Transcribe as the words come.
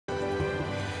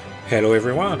Hello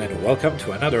everyone, and welcome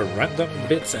to another random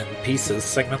bits and pieces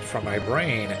segment from my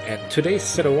brain. And today's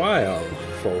set a while,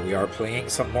 for we are playing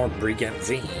some more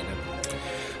Brigandine.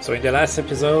 So in the last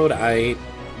episode I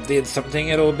did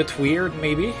something a little bit weird,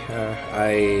 maybe.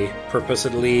 I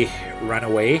purposely ran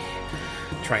away,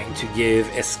 trying to give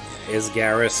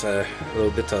Esgarus a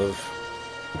little bit of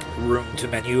room to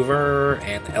maneuver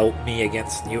and help me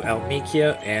against New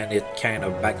Almekia, and it kind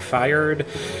of backfired.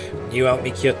 New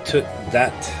Almekia took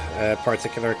that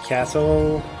particular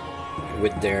castle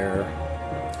with their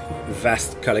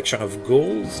vast collection of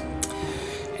ghouls,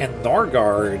 and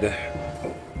Norgard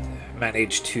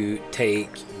managed to take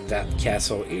that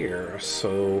castle here.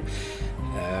 So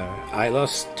I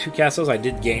lost 2 castles. I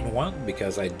did gain 1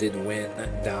 because I did win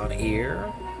down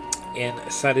here in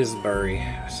Salisbury.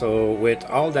 So with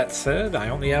all that said, I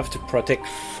only have to protect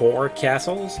 4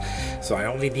 castles, so I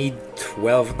only need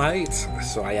 12 knights.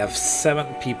 So I have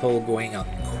 7 people going on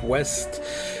quest.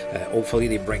 Hopefully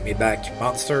they bring me back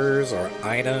monsters or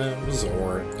items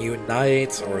or new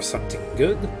knights or something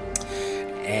good,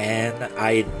 and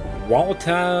I won't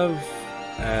have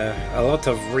a lot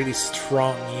of really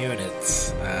strong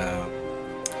units. I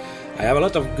have a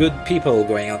lot of good people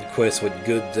going on quest with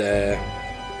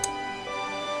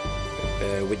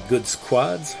good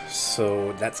squads,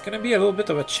 so that's gonna be a little bit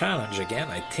of a challenge again,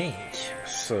 I think.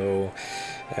 So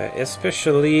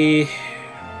especially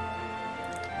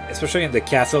in the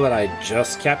castle that I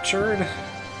just captured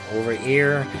over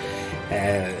here,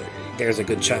 there's a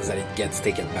good chance that it gets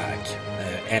taken back.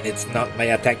 And it's not my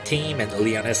attack team, and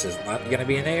Lyonesse is not going to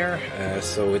be in there,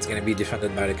 so it's going to be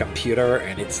defended by the computer,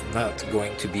 and it's not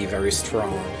going to be very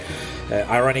strong.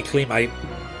 Ironically,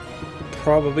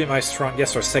 probably my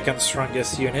strongest or second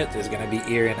strongest unit is going to be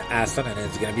here in Aston, and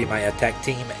it's going to be my attack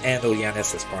team, and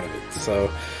Lyonesse is part of it. So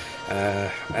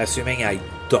assuming I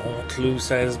don't lose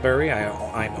Salisbury,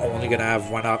 I'm only going to have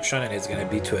one option, and it's going to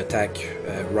be to attack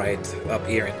right up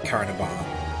here in Caerleon.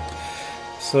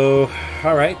 So,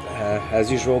 alright,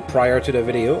 as usual prior to the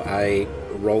video, I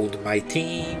rolled my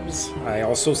teams. I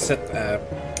also set,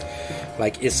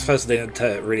 like Isfus didn't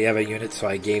really have a unit, so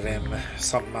I gave him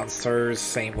some monsters,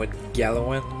 same with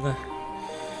Gallowin.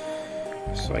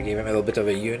 So I gave him a little bit of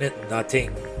a unit,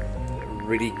 nothing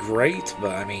really great,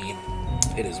 but I mean,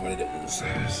 it is what it is.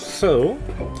 So,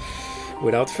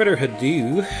 without further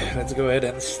ado, let's go ahead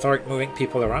and start moving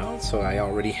people around. So I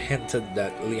already hinted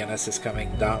that Lyonesse is coming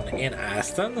down in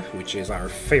Aston, which is our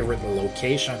favorite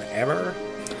location ever.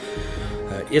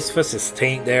 Isfus is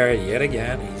staying there yet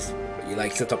again. He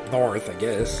likes it up north, I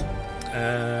guess.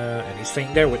 And he's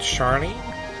staying there with Charlene.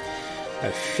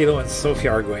 Philo and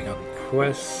Sophia are going on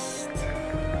quest.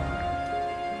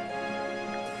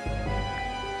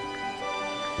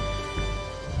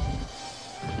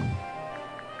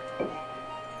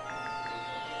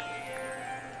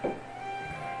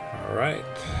 Alright.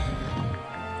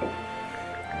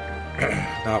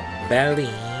 Now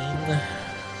Baleen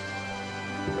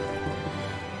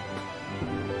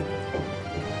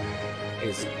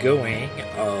is going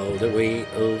all the way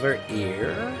over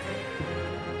here.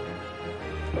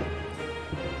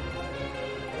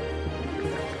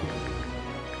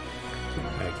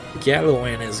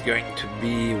 Gallowin is going to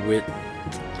be with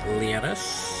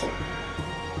Lyonesse.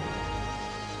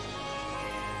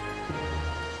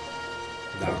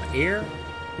 Down here.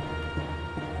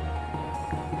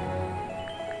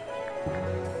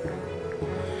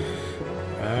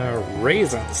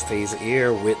 Raisin stays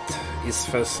here with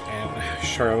Isfus and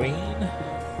Charlene.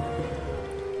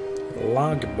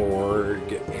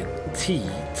 Longborg and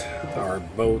Teeth are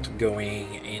both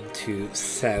going into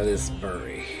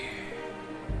Salisbury.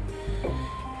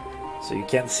 So you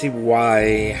can see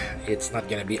why it's not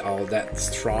going to be all that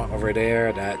strong over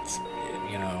there. That's,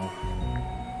 you know,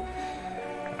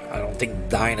 I don't think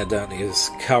Dynadon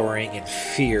is cowering in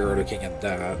fear looking at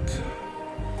that.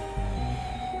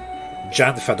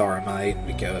 Janfadar might,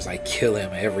 because I kill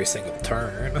him every single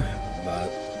turn, but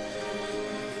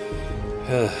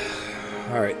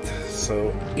alright,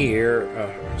 so here,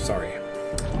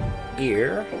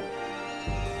 here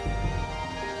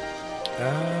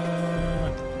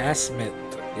Asmit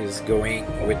is going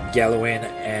with Gallowin,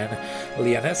 and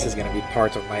Lyonesse is going to be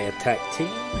part of my attack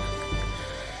team.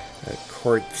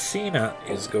 Cortina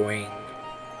is going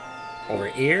over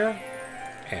here,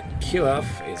 and Kilov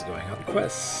is going on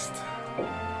quest.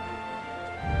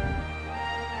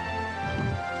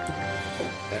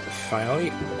 And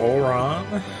finally,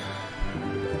 Oron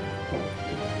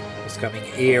is coming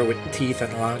here with Teeth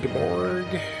and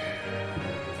Longborg.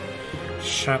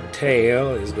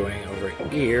 Chantal is going over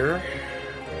here,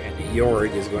 and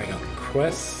Jorg is going on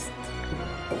quest.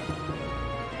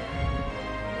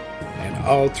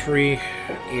 all three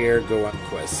here go on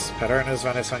quest. Paternus,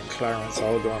 Vanessa, and Clarence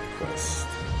all go on quest.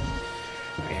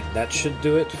 And that should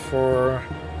do it for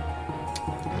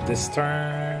this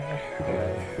turn.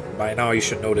 By now you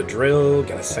should know the drill.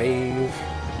 Gotta save.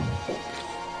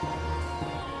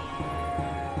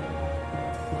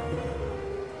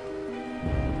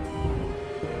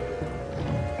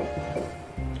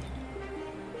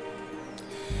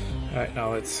 Alright,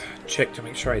 now let's check to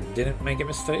make sure I didn't make a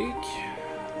mistake.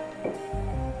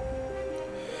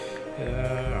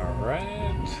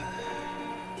 Alright.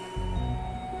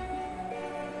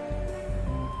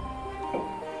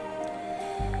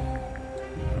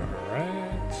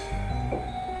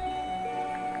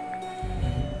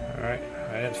 Alright,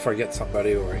 I didn't forget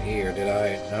somebody over here, did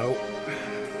I? Nope.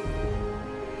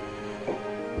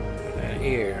 And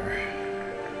here.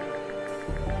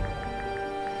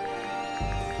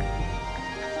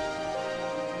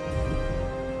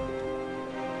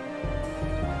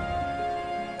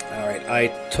 I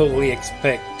totally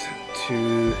expect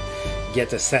to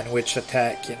get a sandwich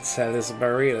attack in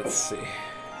Salisbury. Let's see.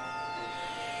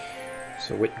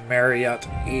 So with Marriott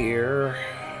here.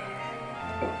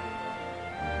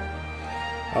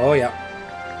 Oh yeah.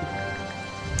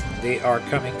 They are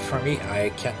coming for me, I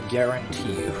can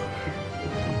guarantee you.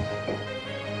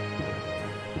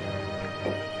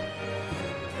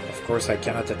 Of course I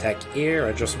cannot attack here,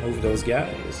 I just moved those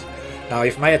guys. Now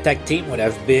if my attack team would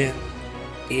have been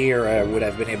here, I would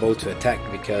have been able to attack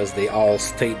because they all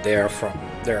stayed there from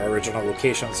their original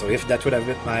location. So if that would have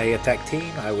been my attack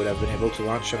team, I would have been able to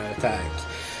launch an attack.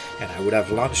 And I would have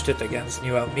launched it against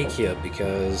New Almekia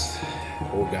because,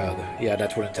 oh god, yeah,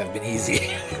 that wouldn't have been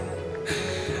easy.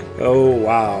 Oh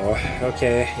wow,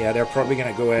 okay, yeah, they're probably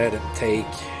gonna go ahead and take,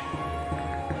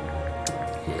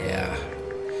 yeah.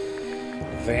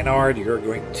 Vaynard, you're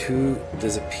going to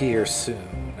disappear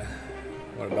soon.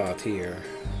 What about here?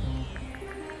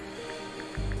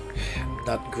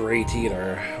 Not great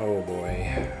either. Oh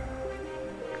boy.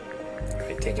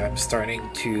 I think I'm starting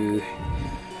to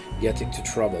get into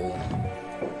trouble.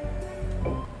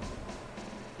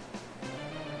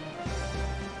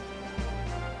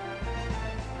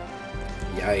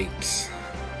 Yikes.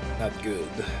 Not good.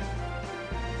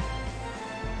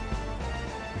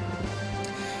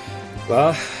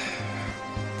 Well,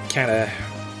 kinda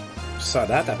saw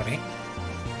that happening.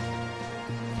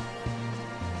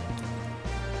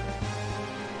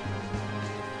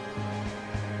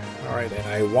 Alright, and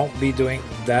I won't be doing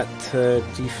that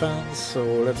defense, so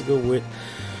let's go with,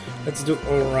 let's do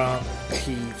all around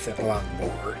Teeth and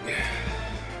Longboard.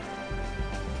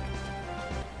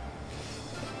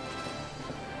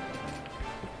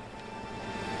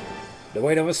 The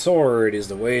weight of a sword is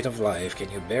the weight of life. Can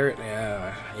you bear it?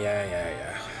 Yeah.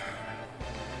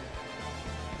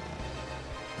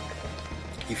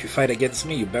 If you fight against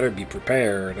me, you better be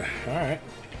prepared. Alright,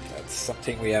 that's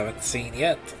something we haven't seen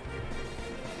yet.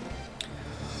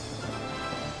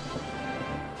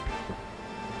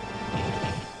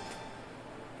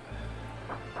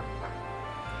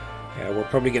 Yeah, we're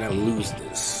probably gonna lose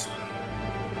this.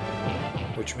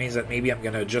 Which means that maybe I'm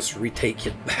gonna just retake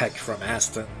it back from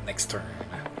Aston next turn.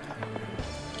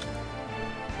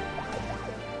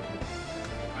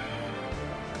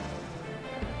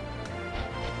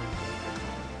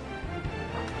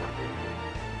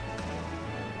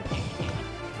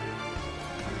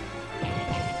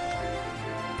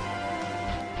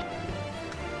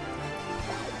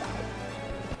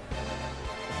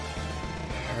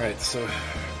 Alright, so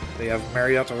they have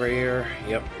Marriott over here.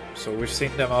 Yep. So we've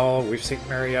seen them all. We've seen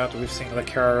Marriott, we've seen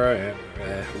Lacara,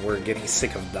 and we're getting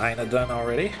sick of Dynadon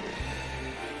already.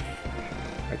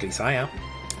 At least I am.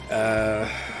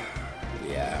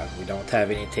 Yeah, we don't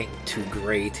have anything too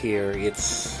great here.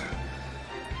 It's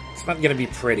not gonna be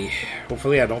pretty.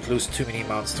 Hopefully I don't lose too many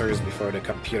monsters before the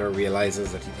computer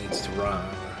realizes that he needs to run.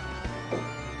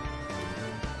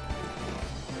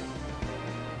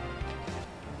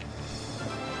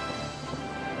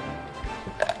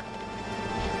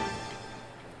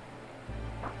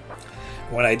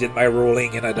 When I did my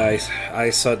rolling in a dice, I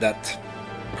saw that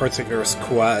particular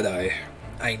squad.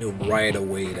 I knew right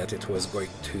away that it was going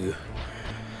to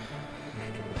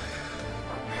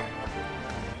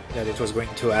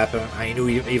happen. I knew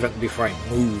even before I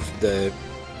moved the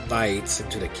knights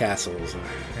into the castles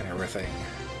and everything.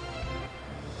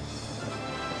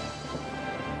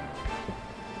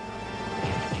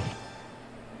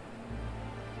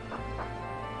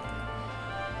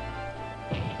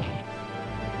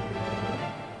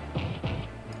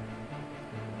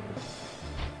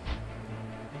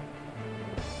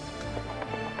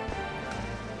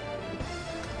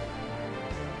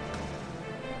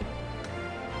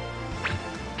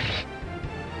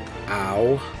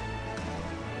 Ow.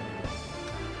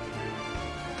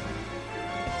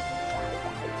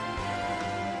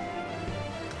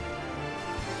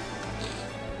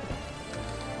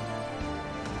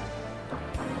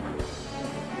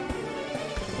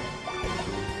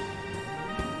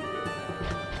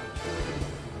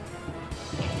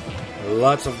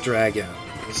 Lots of dragons.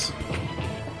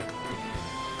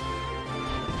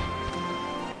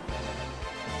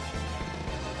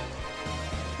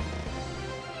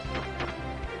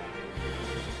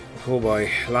 Oh boy,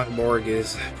 Langborg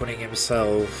is putting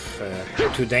himself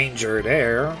into danger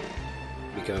there,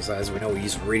 because as we know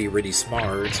he's really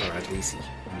smart, or at least he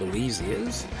believes he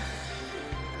is.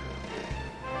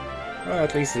 Well,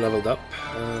 at least he leveled up.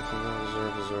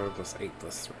 Plus 8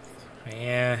 plus 3.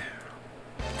 Yeah,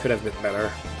 could have been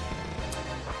better.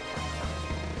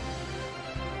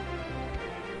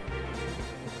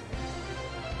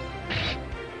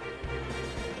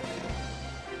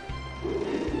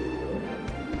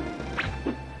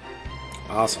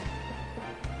 Awesome.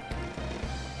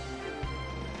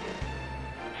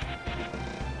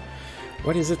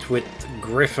 What is it with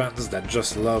griffins that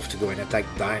just love to go and attack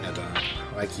Dynodon?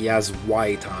 Like, he has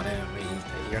white on him.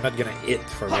 You're not gonna hit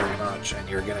for very much, and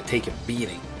you're gonna take a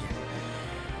beating.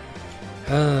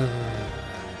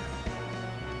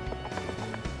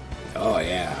 Oh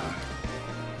yeah.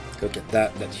 Look at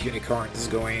that. That unicorn is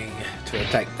going to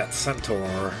attack that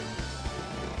centaur.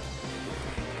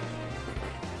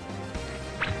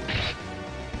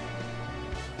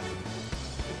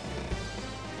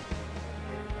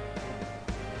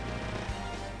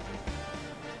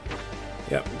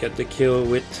 Yep, get the kill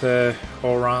with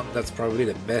Oran. That's probably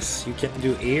the best you can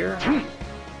do here.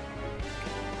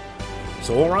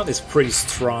 So Oran is pretty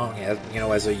strong,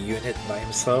 as a unit by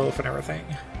himself and everything.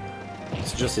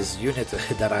 It's just his unit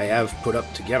that I have put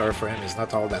up together for him is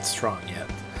not all that strong yet.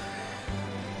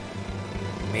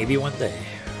 Maybe one day.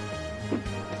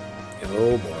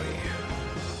 Oh boy.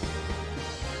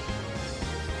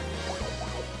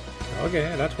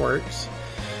 Okay, that works.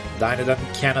 Dynodon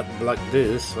cannot block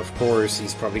this. Of course,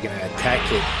 he's probably going to attack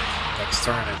it next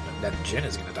turn, and that Jin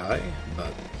is going to die.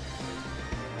 But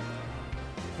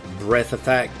breath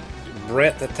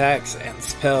attacks, and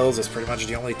spells is pretty much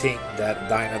the only thing that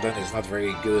Dynodon is not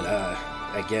very good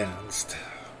against,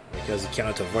 because he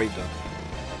cannot avoid them.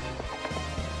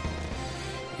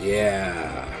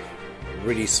 Yeah,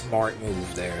 really smart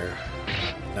move there.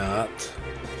 Not.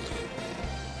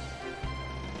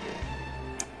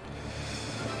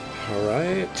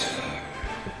 Alright.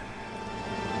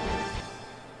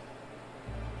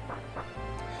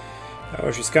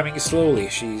 Oh, she's coming slowly.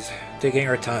 She's taking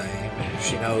her time.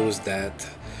 She knows that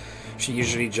she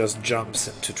usually just jumps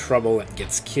into trouble and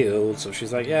gets killed, so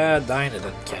she's like, yeah,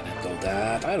 Dynodon can handle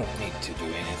that. I don't need to do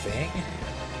anything.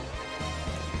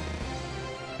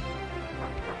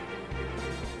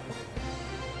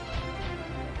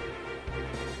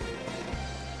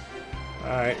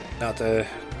 Alright, not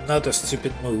a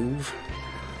stupid move.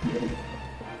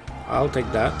 I'll take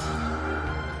that.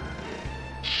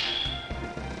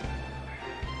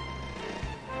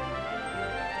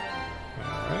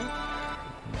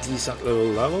 Alright. Decent little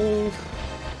level.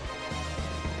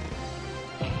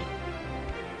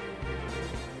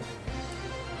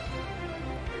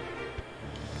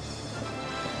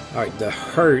 Alright, the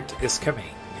hurt is coming.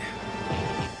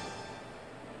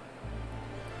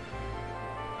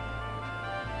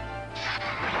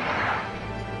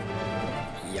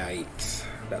 Yikes,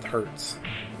 that hurts.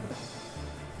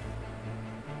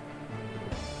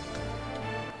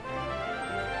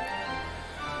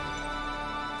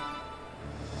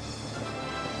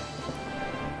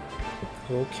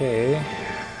 Okay.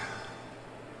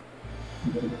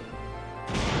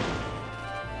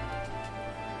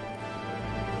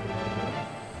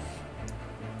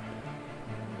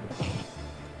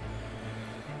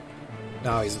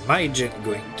 Now is my Jin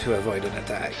going to avoid an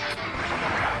attack?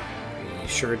 He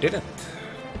sure didn't.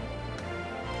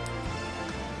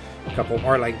 A couple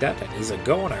more like that and he's a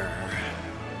goner.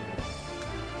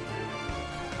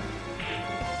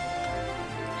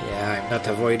 Yeah, I'm not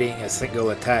avoiding a single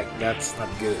attack. That's not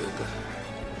good.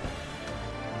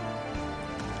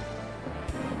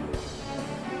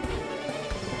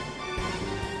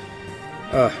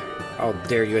 How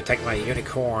dare you attack my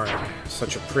unicorn?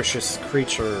 Such a precious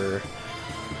creature.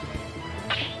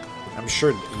 I'm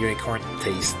sure the unicorn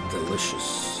tastes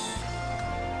delicious.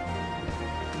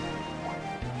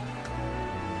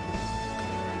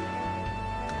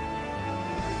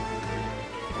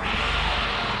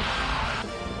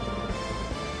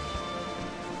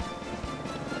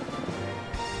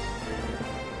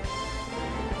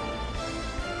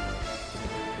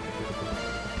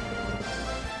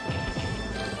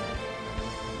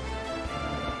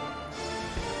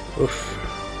 Oof.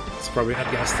 It's probably not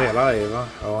gonna stay alive, huh?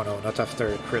 Oh no, not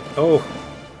after a crit. Oh!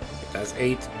 It has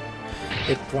 8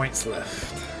 hit points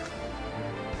left.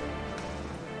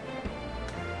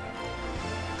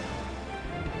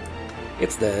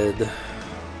 It's dead.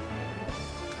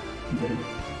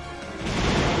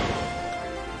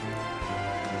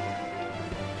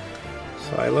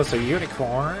 So I lost a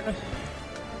unicorn.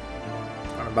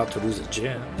 I'm about to lose a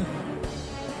gin.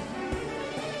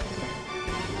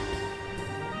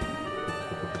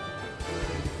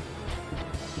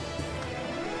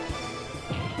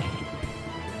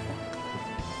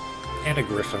 And a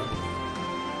griffin.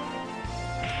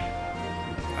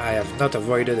 I have not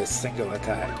avoided a single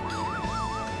attack.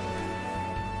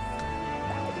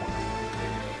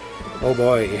 Oh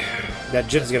boy, that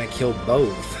gin's gonna kill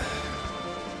both.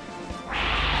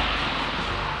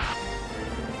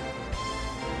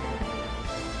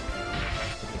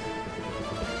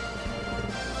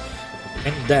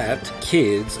 And that,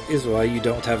 kids, is why you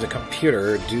don't have the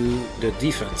computer do the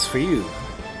defense for you.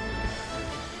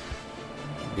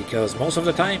 Because most of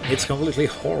the time, it's completely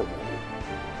horrible.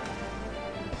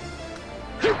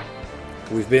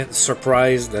 We've been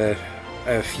surprised a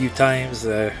few times,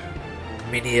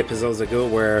 many episodes ago,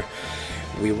 where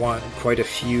we won quite a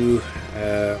few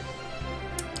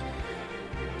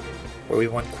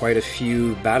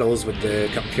battles with the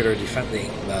computer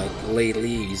defending, but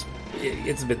lately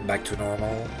it's been back to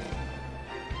normal.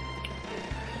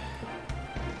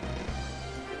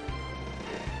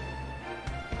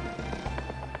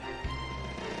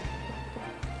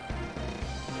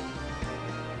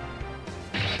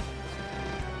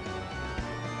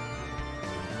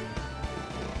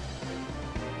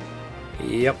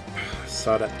 Yep,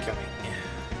 saw that coming.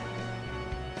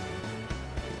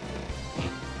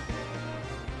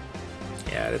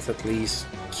 Yeah, let's at least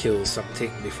kill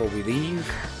something before we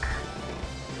leave.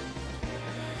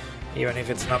 Even if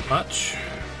it's not much.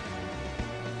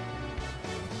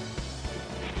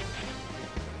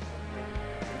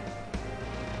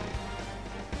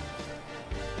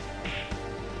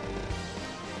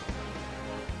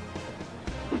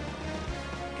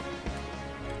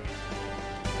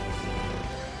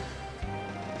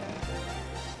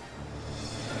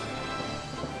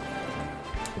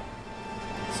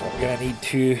 So I'm gonna need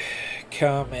to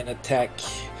come and attack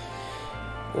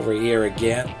over here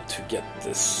again to get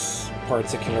this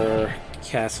particular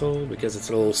castle, because it's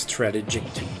a little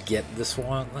strategic to get this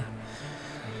one.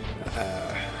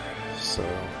 So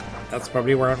that's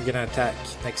probably where I'm gonna attack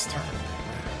next turn.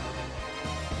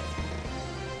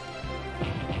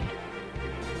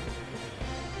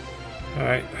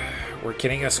 Alright, we're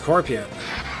killing a scorpion.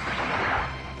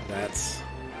 That's...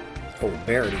 oh,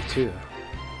 barely too.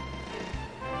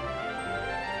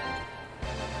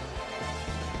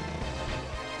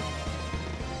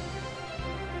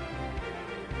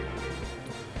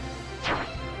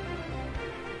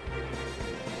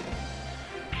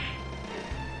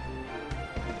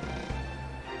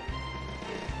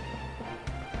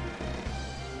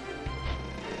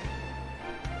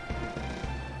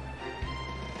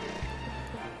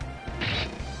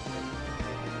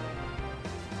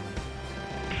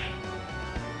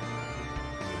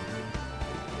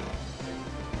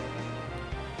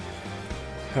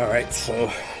 Alright,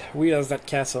 so we lost that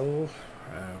castle.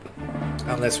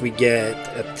 Unless we get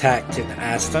attacked in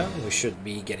Aston, we should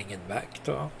be getting it back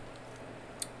though.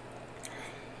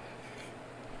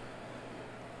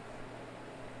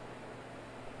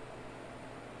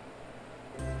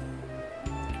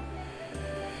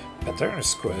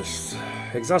 Paternus quest.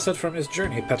 Exhausted from his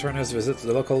journey, Paternus visits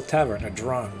the local tavern. A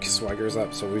drunk swaggers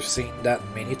up. So we've seen that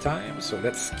many times, so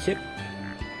let's skip.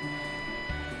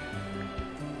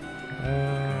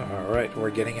 Alright, we're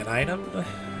getting an item.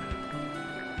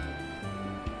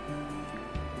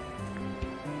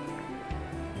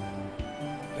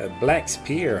 A black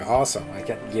spear, awesome. I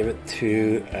can give it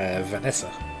to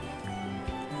Vanessa.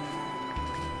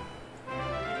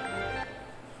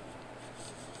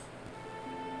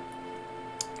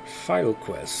 Philo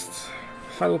quest.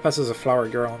 Philo passes a flower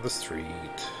girl on the street.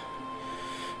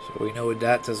 So we know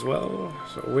that as well.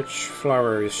 So which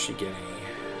flower is she getting?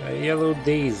 A yellow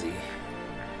daisy.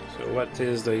 So what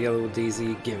is the yellow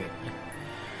daisy giving?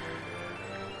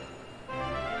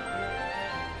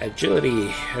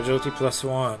 Agility. Agility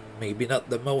 +1. Maybe not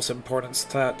the most important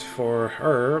stat for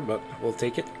her, but we'll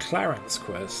take it. Clarence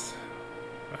quest.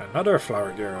 Another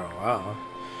flower girl. Wow.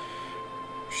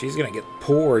 She's gonna get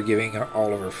poor giving her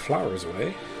all of her flowers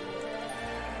away.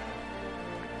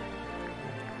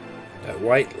 A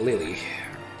white lily.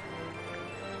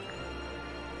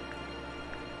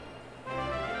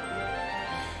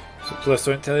 So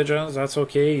 +2 intelligence, that's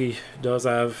okay. He does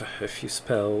have a few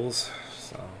spells.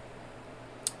 So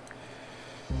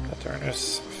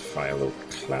Paternus, Philo,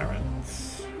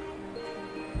 Clarence.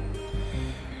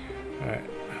 Alright.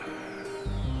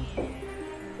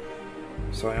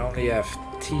 So I only have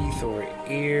teeth over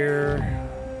here.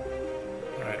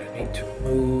 Alright, I need to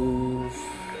move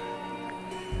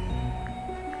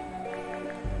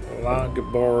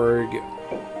Longborg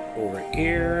over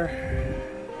here. And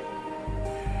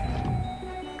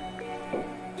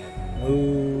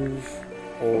move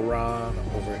Oran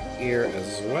over here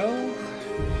as well.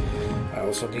 I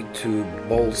also need to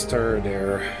bolster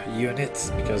their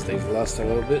units because they've lost a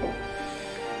little bit.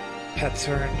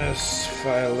 Paternus,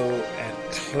 Philo,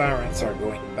 and Clarence are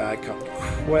going back on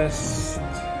quest.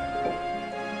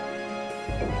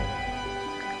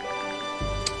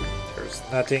 There's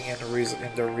nothing in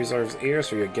the reserves here,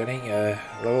 so you're getting a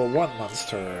level 1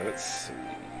 monster. Let's see.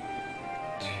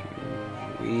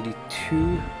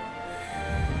 282.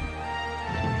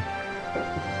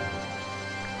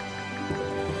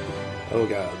 Oh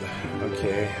god.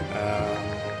 Okay.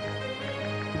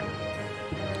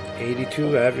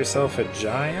 82, have yourself a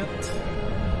giant.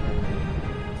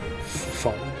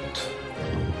 Font.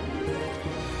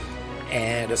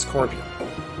 And a scorpion.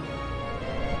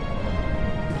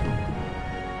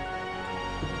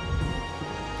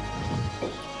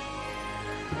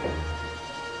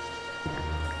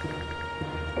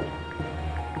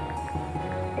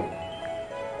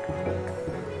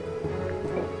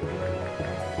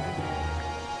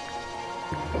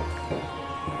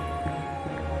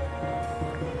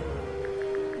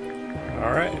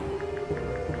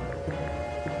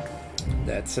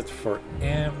 That's it for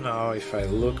him. Now if I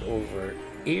look over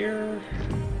here,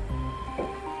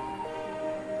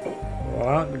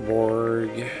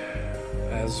 Longborg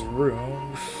has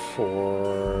room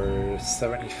for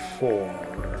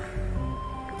 74.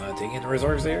 Nothing in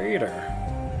reserves there either.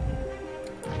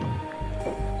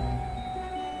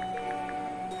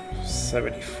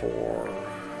 74.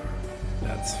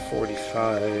 That's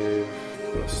 45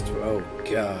 plus 2. Oh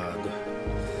god.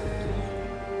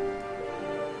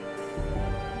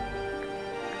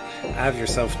 Have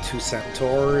yourself 2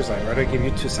 centaurs. I'd rather give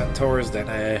you 2 centaurs than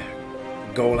a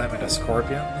golem and a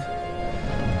scorpion.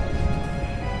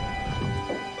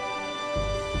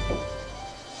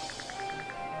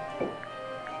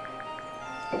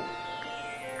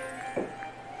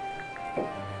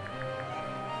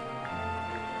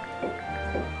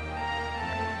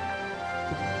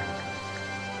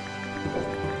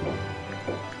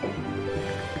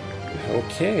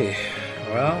 Okay,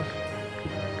 well,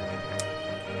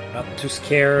 not too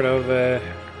scared of the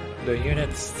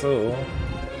units, so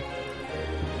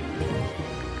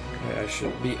I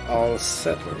should be all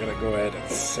set. We're gonna go ahead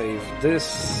and save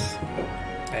this,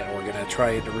 and we're gonna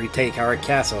try to retake our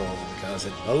castle because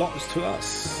it belongs to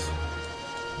us.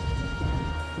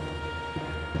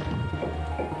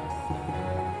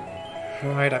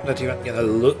 Alright, I'm not even gonna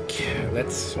look.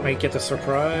 Let's make it a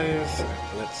surprise.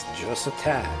 Let's just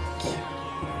attack.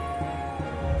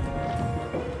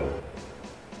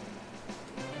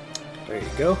 There you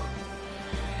go.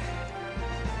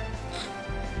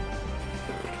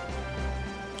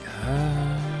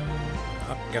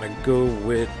 I'm gonna go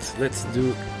with, let's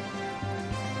do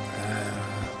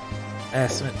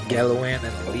Asmit and Gallowin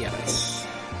and Lyonesse.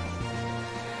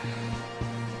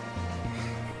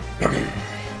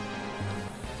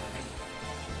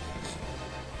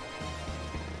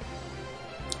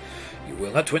 You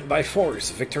will not win by force.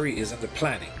 Victory is in the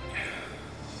planning.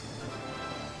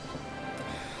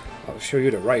 I'll show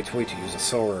you the right way to use a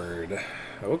sword.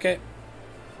 Okay.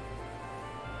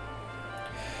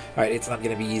 Alright, it's not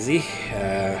gonna be easy.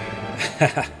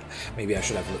 Maybe I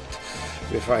should have looked.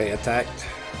 If I attacked,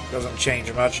 doesn't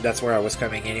change much. That's where I was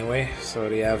coming anyway. So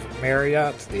they have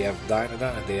Marriott, they have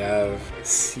Dynodon, and they have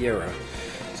Sierra.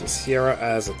 So Sierra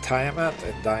has a Tiamat,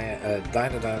 and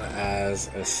Dynodon has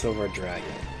a Silver Dragon.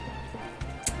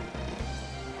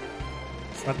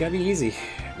 It's not gonna be easy,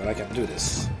 but I can do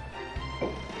this.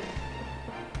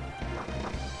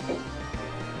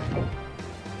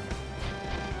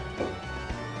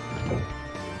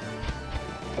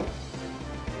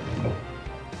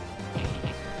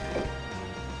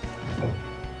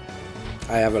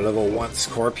 I have a level 1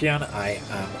 Scorpion. I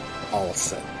am all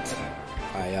set.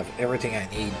 I have everything I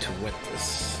need to win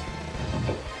this.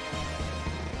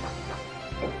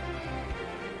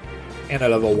 And a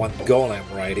level 1 Golem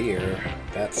right here.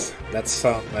 That's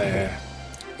some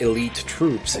elite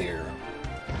troops here.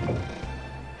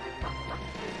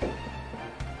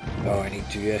 Oh, I need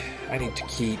to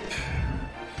keep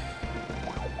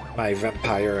my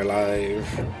vampire alive.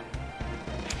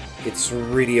 it's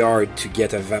really hard to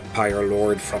get a Vampire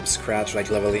Lord from scratch, like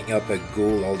leveling up a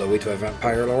ghoul all the way to a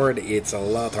Vampire Lord. It's a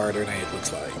lot harder than it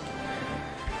looks like.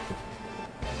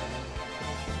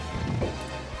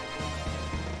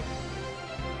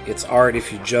 It's hard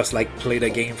if you just like play the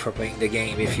game for playing the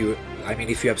game. If you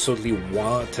absolutely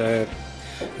want a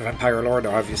Vampire Lord,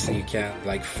 obviously you can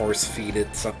like force feed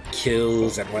it some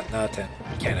kills and whatnot and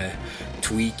kind of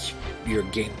tweak your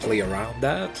gameplay around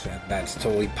that, and that's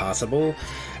totally possible.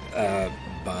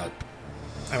 But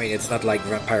I mean, it's not like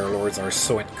Vampire Lords are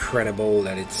so incredible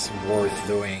that it's worth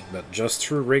doing, but just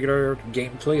through regular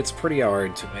gameplay it's pretty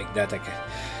hard to make that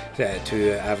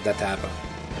to have that happen.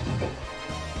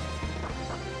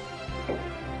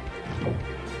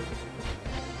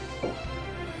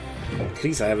 At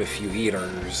least I have a few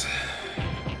eaters.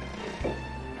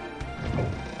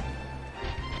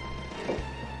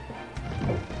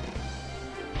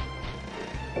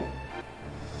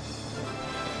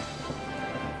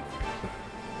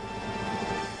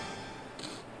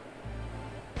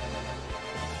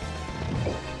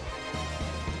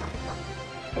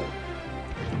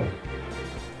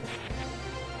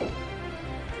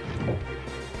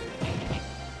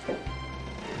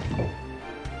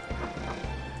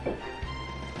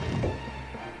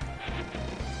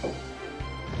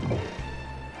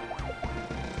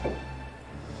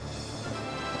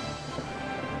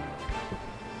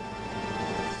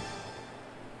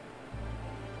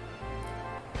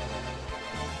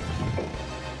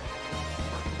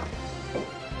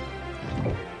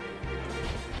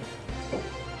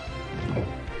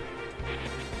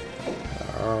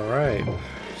 Alright,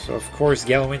 so of course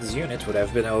Gallowin's unit would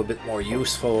have been a little bit more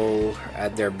useful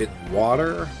had there been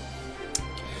water.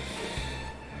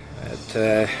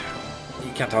 But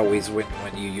you can't always win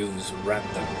when you use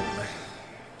random,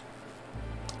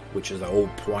 which is the whole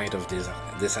point of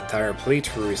this entire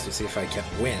playthrough, is to see if I can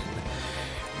win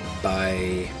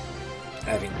by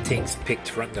having things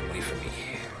picked randomly for me.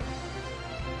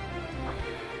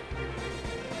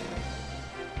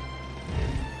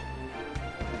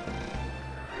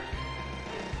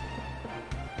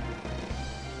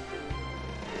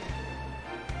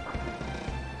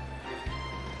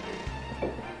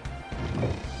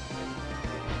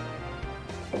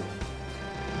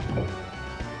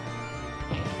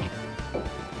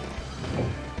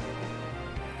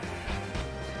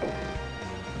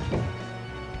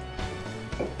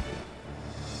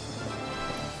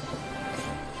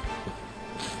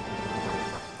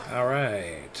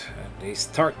 Alright, and they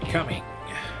start coming.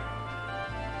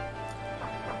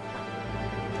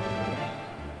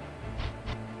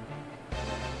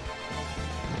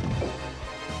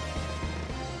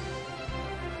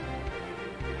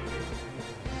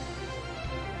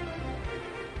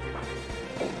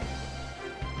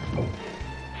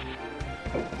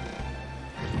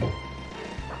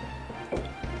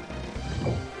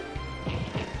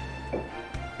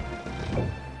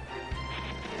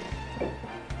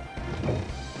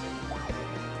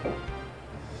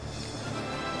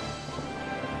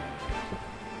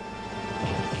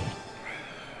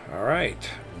 Alright,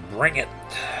 bring it.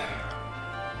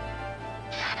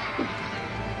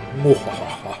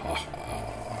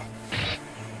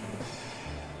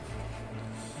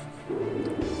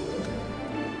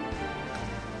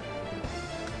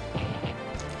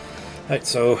 Alright,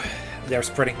 so they're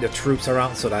spreading the troops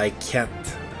around so that I can't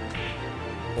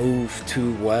move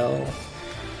too well.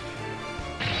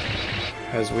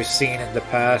 As we've seen in the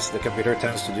past, the computer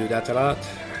tends to do that a lot.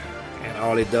 And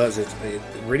all it does is it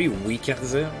really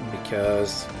weakens him,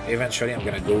 because eventually I'm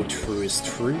gonna go through his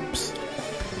troops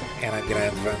and I'm gonna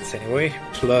advance anyway.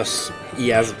 Plus he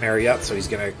has Marriott, so he's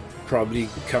gonna probably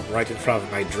come right in front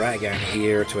of my dragon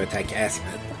here to attack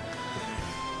Asmit.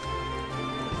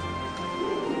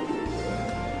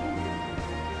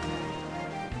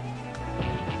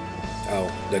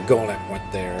 Oh, the golem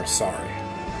went there, sorry.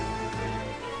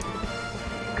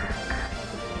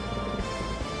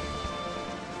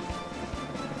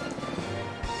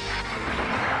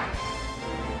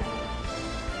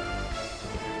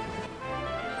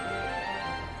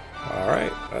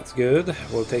 Alright, that's good.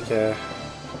 We'll take a...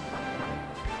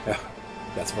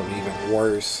 that's probably even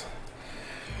worse.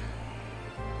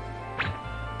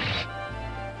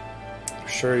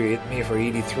 Sure, you hit me for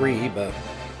 83, but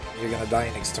you're gonna die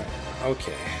next turn.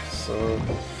 Okay, so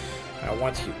I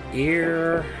want you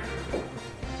here.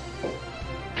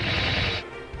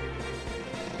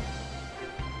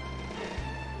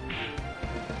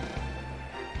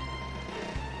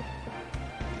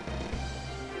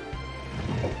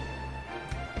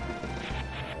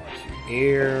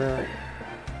 Here.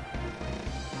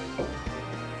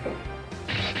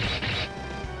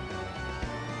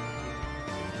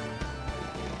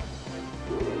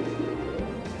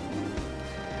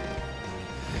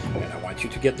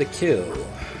 want you to get the kill,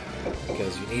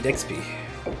 because you need XP.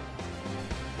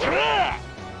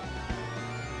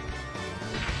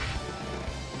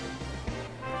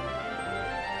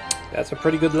 That's a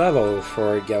pretty good level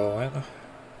for Gallowin.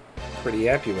 Pretty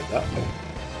happy with that.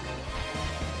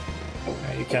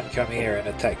 Now you can come here and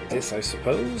attack this, I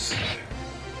suppose.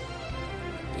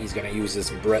 He's gonna use his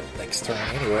breath next turn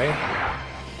anyway.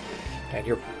 And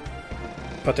you're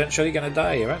potentially gonna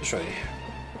die eventually.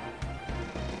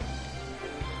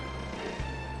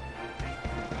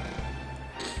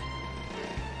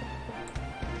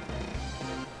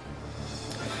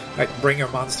 Alright, bring your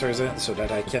monsters in so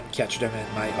that I can catch them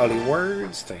in my holy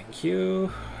words. Thank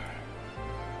you.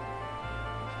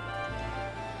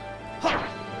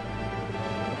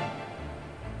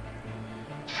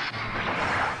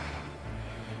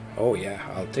 Oh yeah,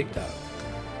 I'll take that.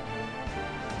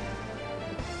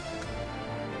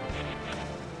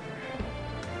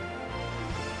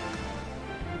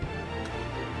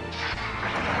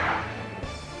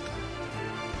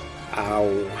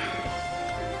 Ow.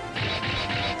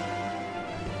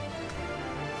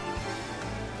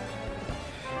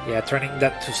 Yeah, turning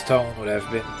that to stone would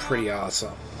have been pretty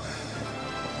awesome.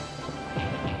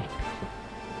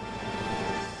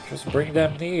 Just bring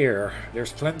them near.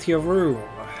 There's plenty of room.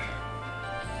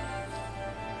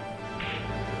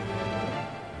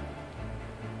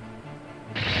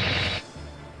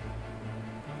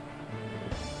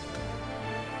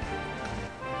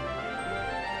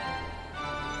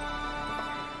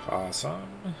 Awesome.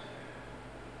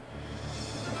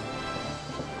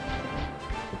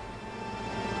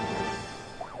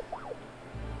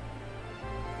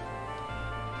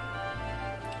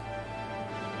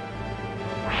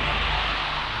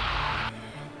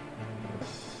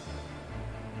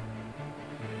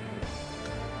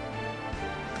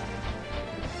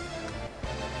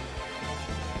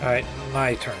 Alright,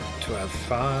 my turn to have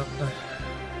fun.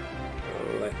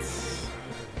 Let's...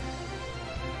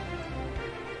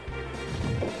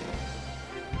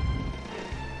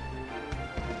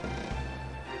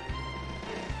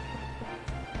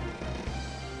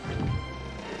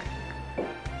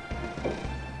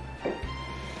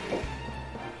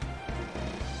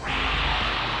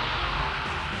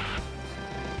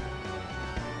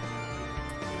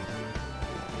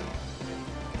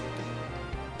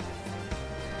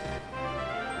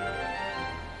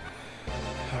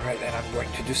 Alright, then I'm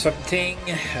going to do something.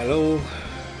 Hello.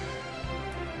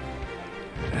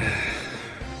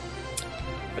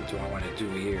 What do I want to do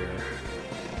here?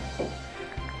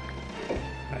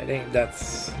 I think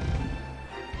that's...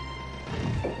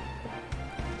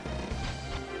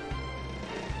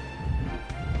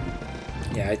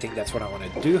 Yeah, I think that's what I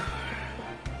want to do.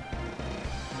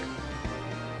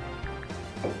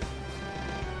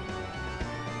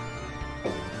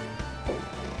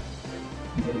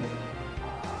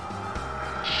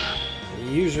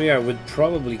 Usually I would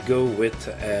probably go with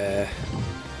a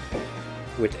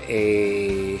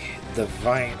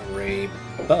Divine Ray,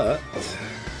 but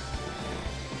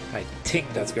I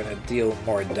think that's gonna deal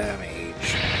more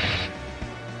damage.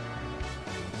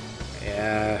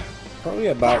 Yeah, probably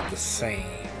about the same.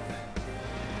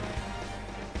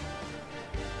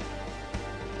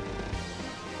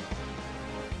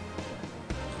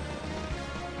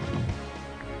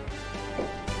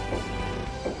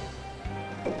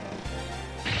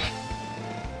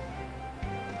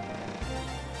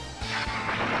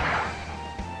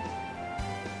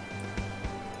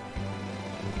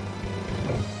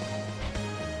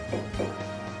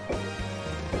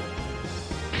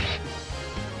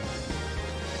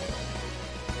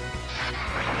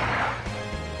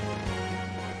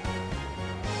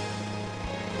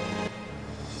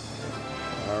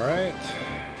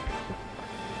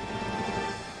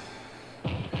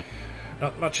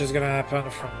 Not much is gonna happen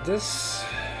from this.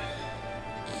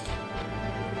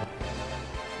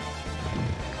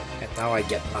 And now I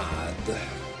get mad.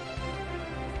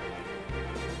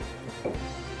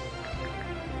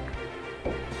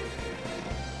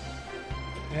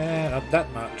 Yeah, not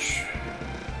that much.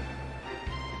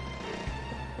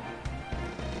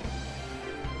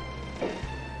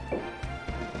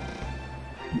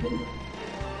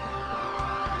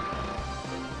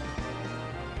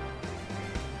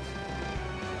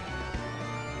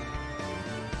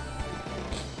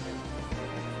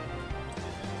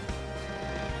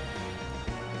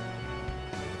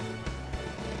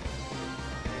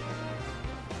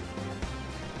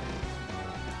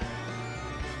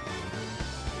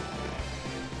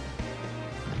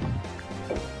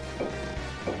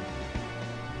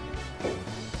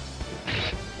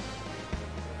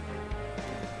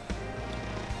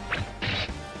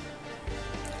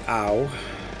 Ow.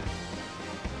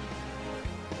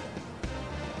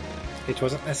 It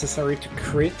wasn't necessary to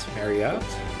crit Marriott.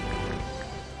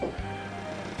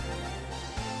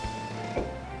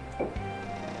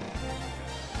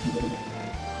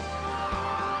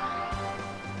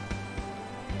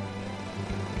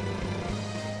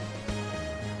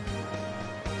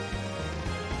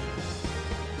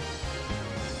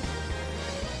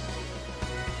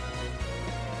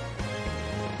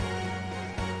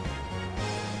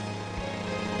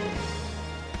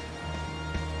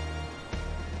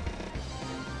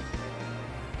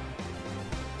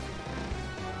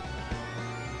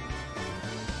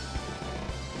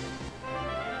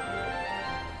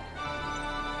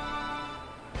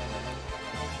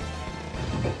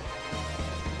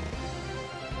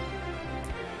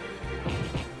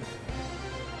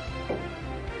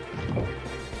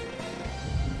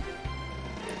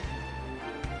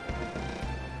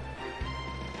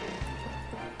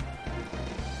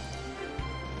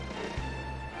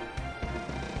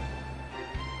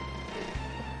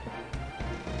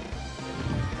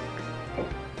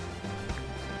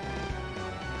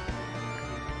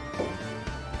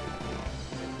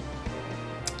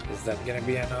 Is that gonna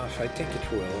be enough? I think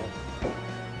it will.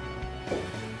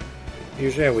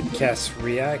 Usually I would cast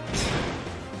React,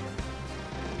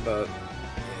 but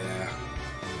yeah,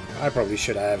 I probably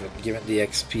should have given the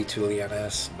XP to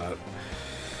Lyonesse, but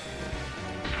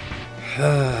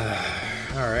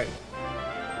alright.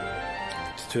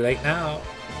 It's too late now.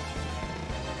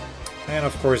 And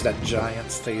of course that giant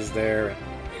stays there and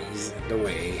he's in the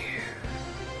way.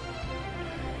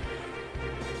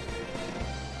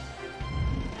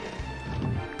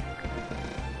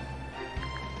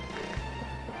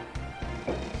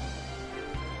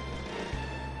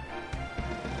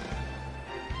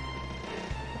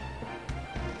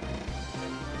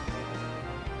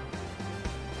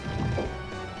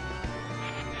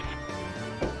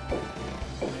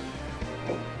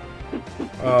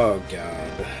 Oh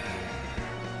god.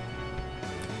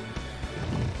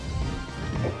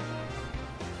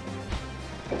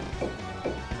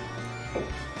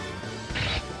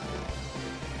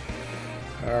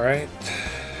 All right.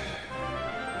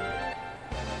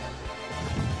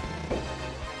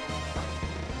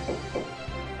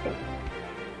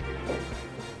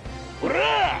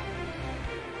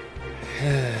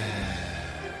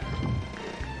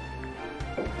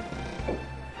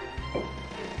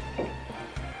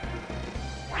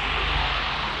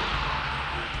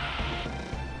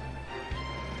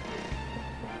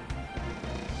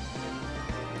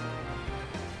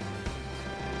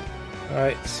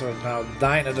 Alright, so now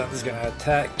Dynodon's gonna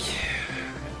attack.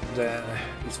 Then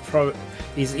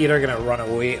he's either gonna run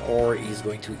away or he's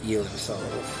going to heal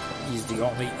himself. He's the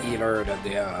only healer that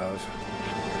they have.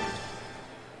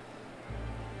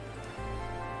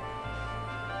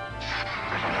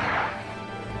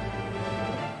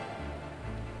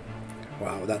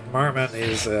 Wow, that Merman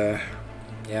is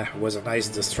yeah, was a nice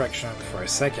distraction for a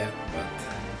second, but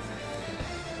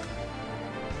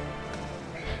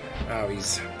now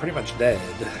he's pretty much dead.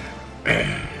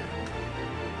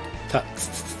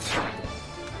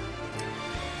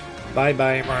 Bye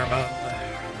bye, Merman.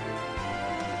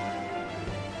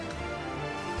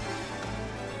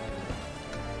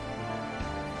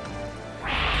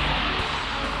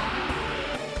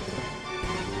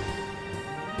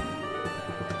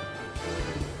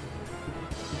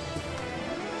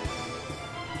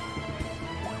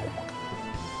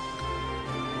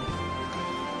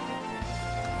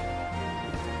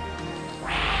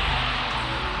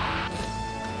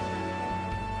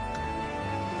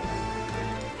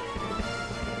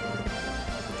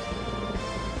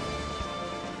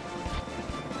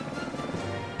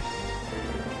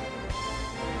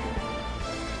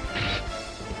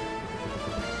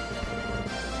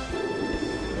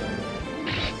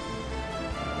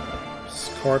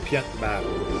 Scorpion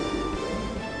battle.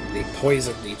 They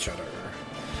poisoned each other.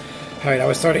 Alright, I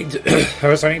was starting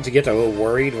to get a little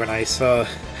worried when I saw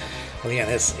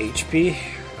Lyonesse HP.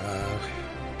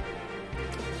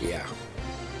 Yeah.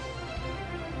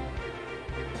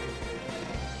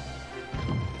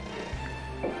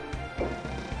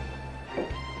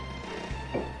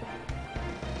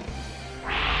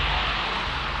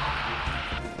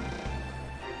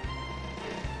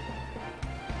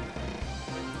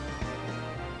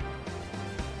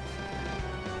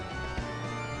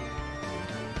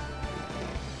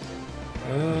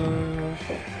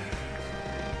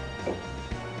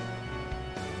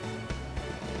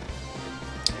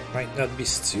 Might not be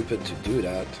stupid to do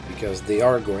that because they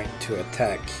are going to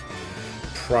attack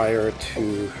prior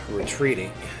to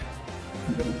retreating.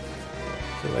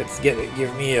 So let's give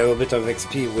me a little bit of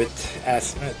XP with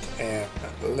Asmit, and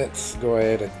let's go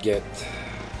ahead and get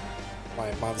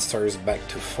my monsters back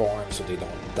to form so they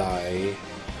don't die.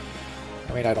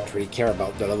 I mean, I don't really care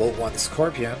about the level 1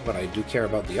 Scorpion, but I do care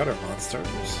about the other monsters,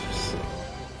 so...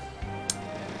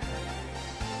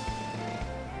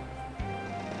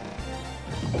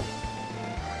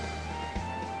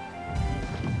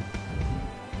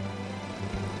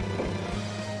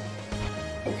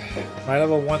 My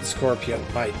level 1 Scorpion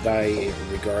might die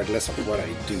regardless of what I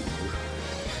do.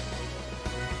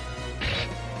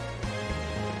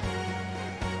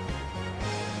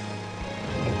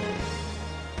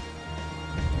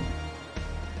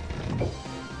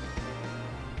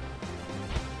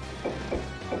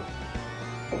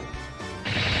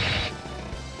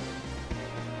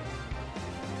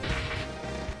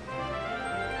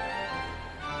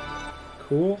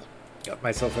 Cool. Got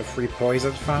myself a free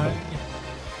poison fang.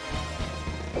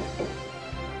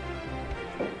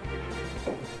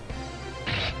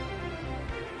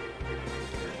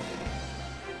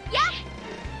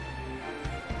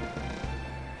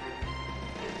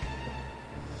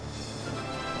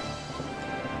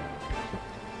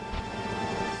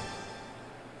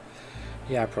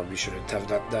 Yeah, I probably shouldn't have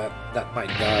done that. That might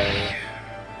die.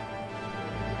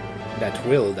 That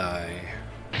will die.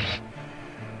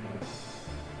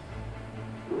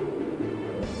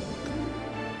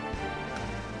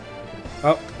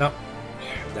 Oh, no.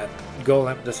 That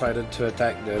golem decided to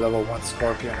attack the level 1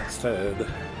 Scorpion instead.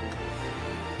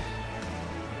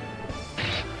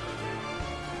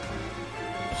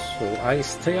 So I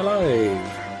stay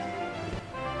alive.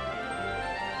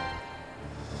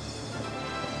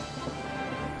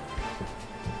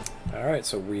 Alright,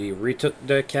 so we retook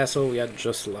the castle we had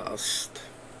just lost.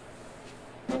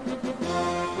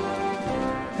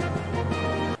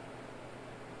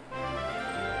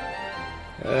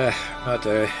 Not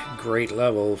a great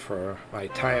level for my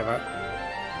time up.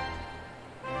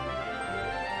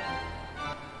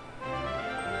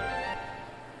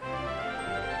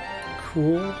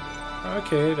 Cool.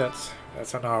 Okay, that's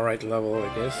an alright level,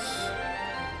 I guess.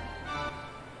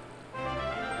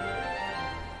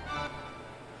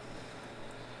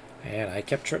 And I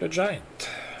captured a giant.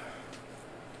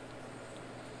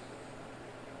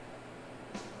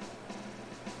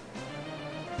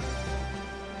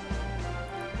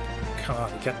 Come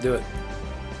on, you can't do it.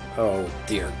 Oh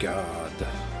dear God.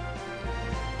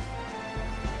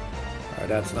 Alright,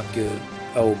 that's not good.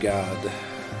 Oh God.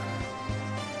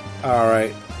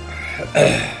 Alright.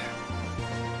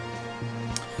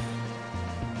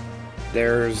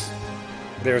 There's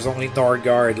only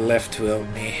Norgard left to help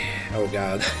me. Oh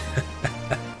God.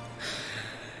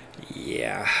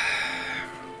 Yeah.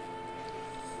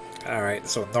 Alright,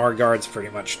 so Norgard's pretty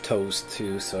much toast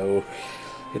too, so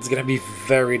it's gonna be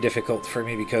very difficult for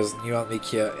me because New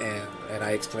Almekia and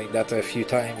I explained that a few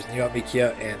times, New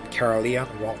Almekia and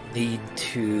Caerleon won't need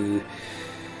to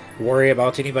worry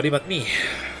about anybody but me.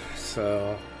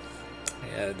 So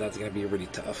yeah, that's gonna be really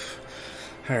tough.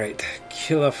 Alright,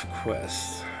 Kill-Off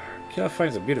quest. Kill-Off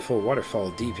finds a beautiful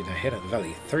waterfall deep in a hidden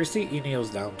valley. Thirsty, he kneels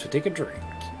down to take a drink.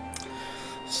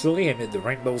 Slowly, amid the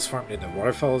rainbows formed in the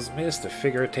waterfall's mist, a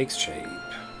figure takes shape.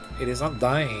 It is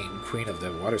Undyne, queen of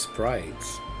the water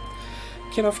sprites.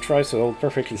 Kill-Off tries to hold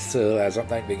perfectly still as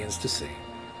Undyne begins to sing.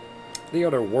 The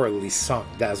otherworldly song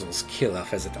dazzles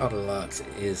Kill-Off as it unlocks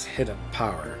his hidden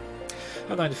power.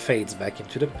 Undyne fades back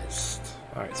into the mist.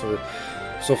 Alright,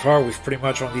 so far we've pretty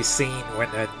much only seen when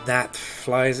a gnat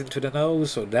flies into the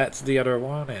nose, so that's the other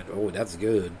one, and oh, that's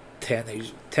good. 10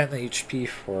 HP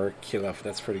for Kill-Off,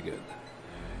 that's pretty good.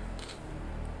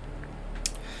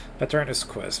 Paternus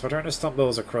quest. Paternus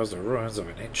stumbles across the ruins of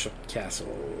an ancient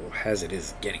castle. As it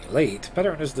is getting late,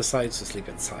 Paternus decides to sleep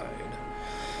inside.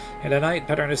 In the night,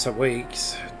 Paternus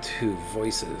awakes to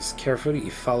voices. Carefully,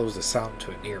 he follows the sound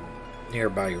to a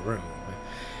nearby room.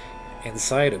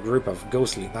 Inside, a group of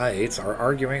ghostly knights are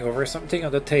arguing over something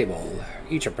on the table.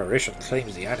 Each apparition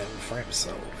claims the item for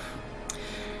himself.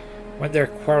 When their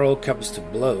quarrel comes to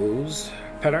blows,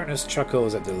 Paternus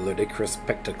chuckles at the ludicrous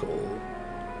spectacle.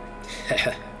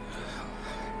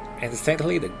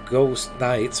 Instantly, the ghost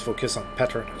knights focus on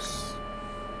Paternus.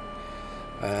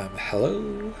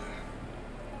 Hello?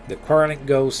 The quarreling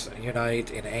ghosts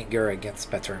unite in anger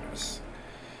against Paternus.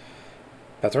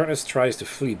 Paternus tries to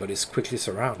flee, but is quickly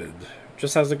surrounded.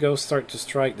 Just as the ghosts start to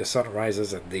strike, the sun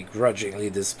rises and they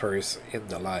grudgingly disperse in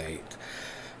the light.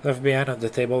 Left behind on the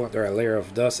table under a layer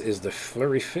of dust is the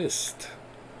Flurry Fist.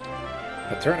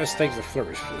 Paternus takes the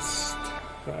Flurry Fist.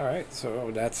 Alright,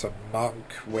 so that's a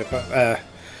monk weapon.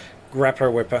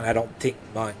 Grappler weapon. I don't think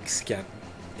monks can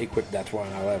equip that one.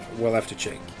 We'll have to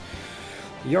check.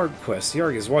 Yorg quest.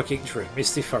 Yorg is walking through a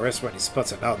misty forest when he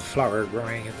spots an odd flower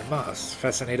growing in the moss.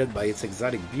 Fascinated by its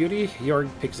exotic beauty, Yorg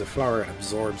picks the flower and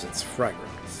absorbs its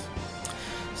fragrance.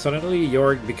 Suddenly,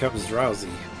 Yorg becomes drowsy.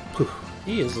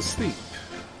 He is asleep.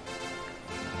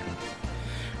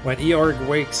 When Yorg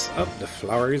wakes up, the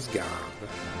flower is gone.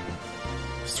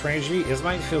 Strangely, his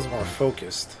mind feels more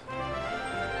focused.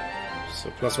 So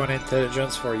 +1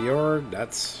 intelligence for Yorg.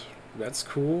 That's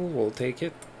cool. We'll take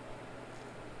it.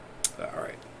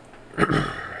 Alright.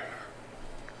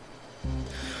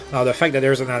 Now, the fact that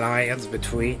there's an alliance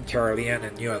between Caerleon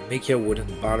and Almekia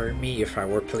wouldn't bother me if I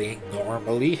were playing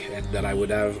normally, and that I would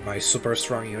have my super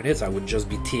strong units. I would just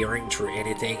be tearing through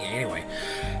anything anyway.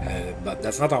 But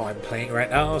that's not how I'm playing right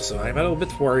now, so I'm a little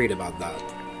bit worried about that.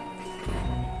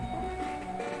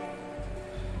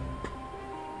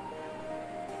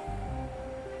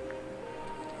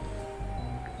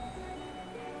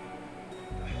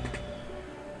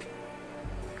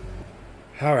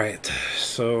 Alright,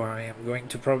 so I am going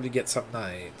to probably get some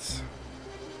knights.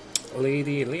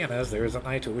 Lady Lyonesse, there is a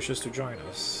knight who wishes to join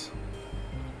us.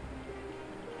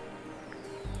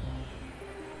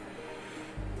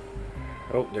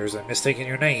 Oh, there's a mistake in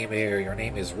your name here. Your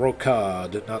name is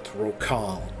Rocade, not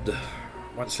Rocande.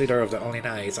 Once leader of the Only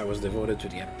Knights, I was devoted to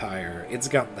the Empire. It's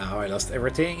gone now. I lost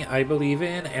everything I believe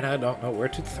in, and I don't know where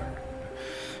to turn.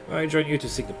 Will I join you to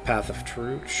seek the path of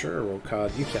truth? Sure,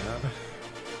 Rocade, you can.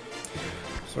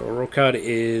 So Rocade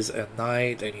is a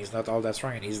knight, and he's not all that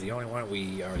strong, and he's the only one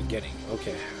we are getting.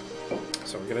 Okay,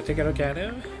 so we're gonna take a look at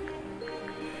him.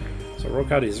 So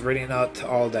Rocade is really not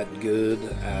all that good.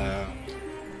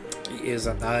 He is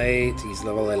a knight. He's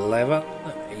level 11.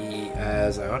 He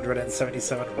has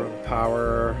 177 rune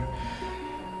power.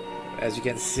 As you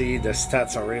can see, the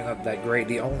stats are really not that great.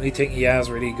 The only thing he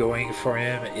has really going for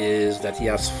him is that he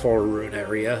has 4 rune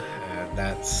area, and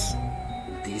that's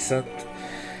decent.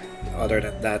 Other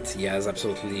than that, he has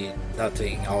absolutely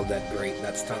nothing all that great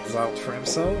that stands out for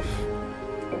himself.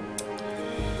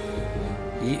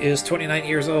 He is 29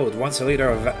 years old, once a leader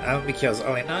of Almekia's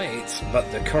Only Knights, but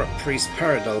the corrupt priest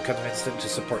Paradol convinced him to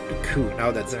support the coup. Now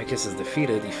that Zemekis is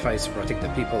defeated, he fights to protect the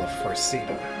people of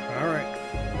Forcina. Alright.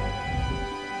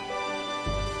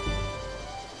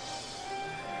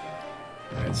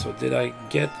 Alright, so did I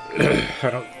get...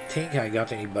 I don't think I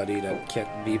got anybody that can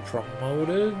be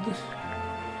promoted.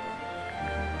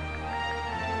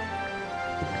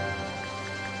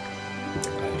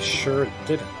 I sure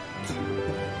didn't.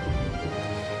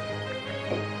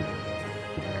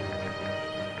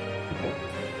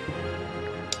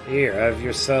 Here, have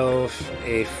yourself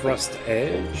a frost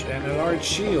edge and a large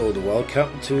shield.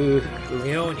 Welcome to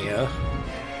Leonia.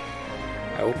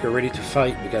 I hope you're ready to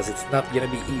fight, because it's not gonna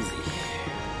be easy.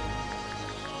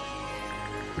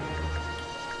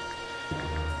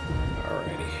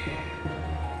 Alrighty.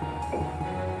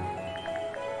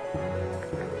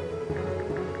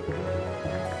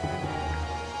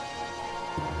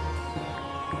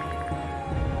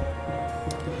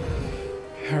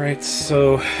 Alright,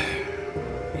 so...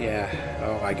 yeah,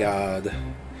 oh my god.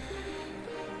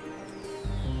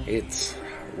 It's...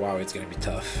 wow, it's gonna be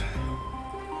tough.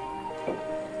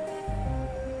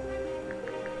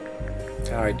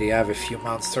 Alright, they have a few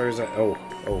monsters. Oh,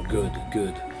 good,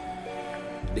 good.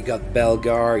 They got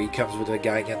Belgar, he comes with a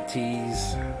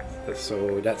Gigantes,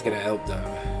 so that's gonna help them.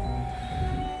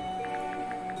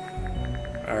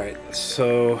 Alright,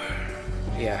 so...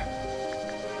 yeah.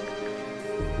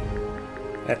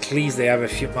 At least they have a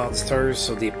few monsters,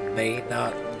 so they may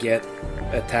not get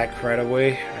attacked right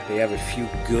away. And they have a few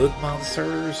good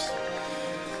monsters,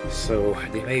 so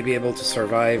they may be able to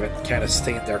survive and kind of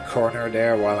stay in their corner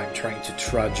there while I'm trying to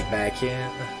trudge back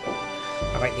in.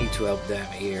 I might need to help them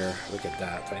here. Look at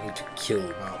that. I need to kill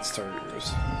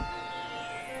monsters.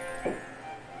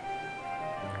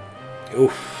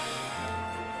 Oof.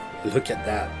 Look at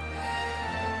that.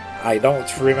 I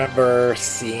don't remember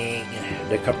seeing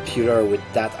the computer with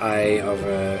that eye of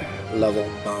a level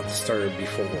monster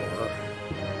before.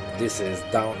 This is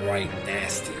downright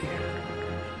nasty.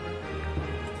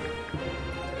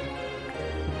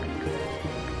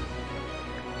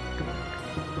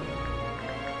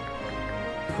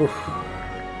 Whew.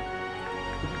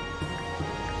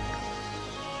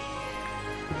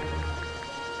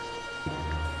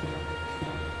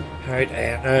 Alright,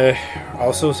 and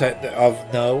also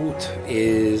of note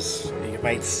is you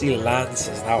might see Lance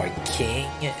is now a king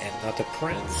and not a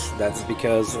prince. That's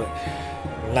because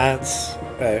Lance,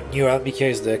 New Almekia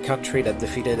is the country that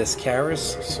defeated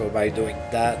Ascaris, so by doing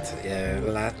that,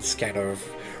 Lance kind of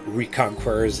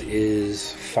reconquers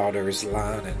his father's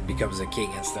land and becomes a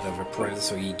king instead of a prince,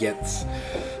 so he gets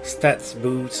stats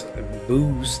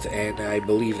boost, and I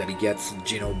believe that he gets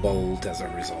Geno Bolt as a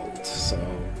result. So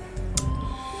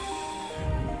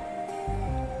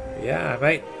yeah,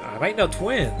 I might not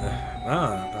win,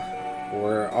 man.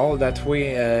 We're all that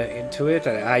way into it.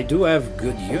 I do have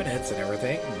good units and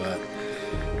everything, but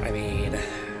I mean,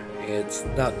 it's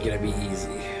not gonna be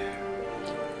easy.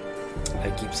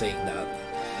 I keep saying that.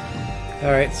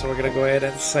 Alright, so we're gonna go ahead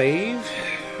and save.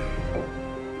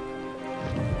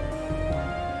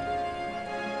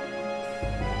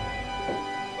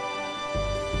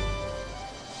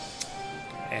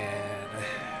 And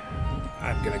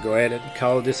I'm gonna go ahead and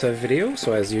call this a video.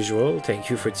 So as usual, thank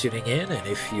you for tuning in, and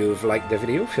if you've liked the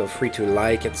video, feel free to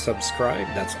like and subscribe.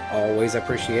 That's always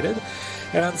appreciated.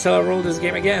 And until I roll this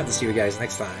game again, see you guys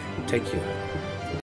next time. Take care.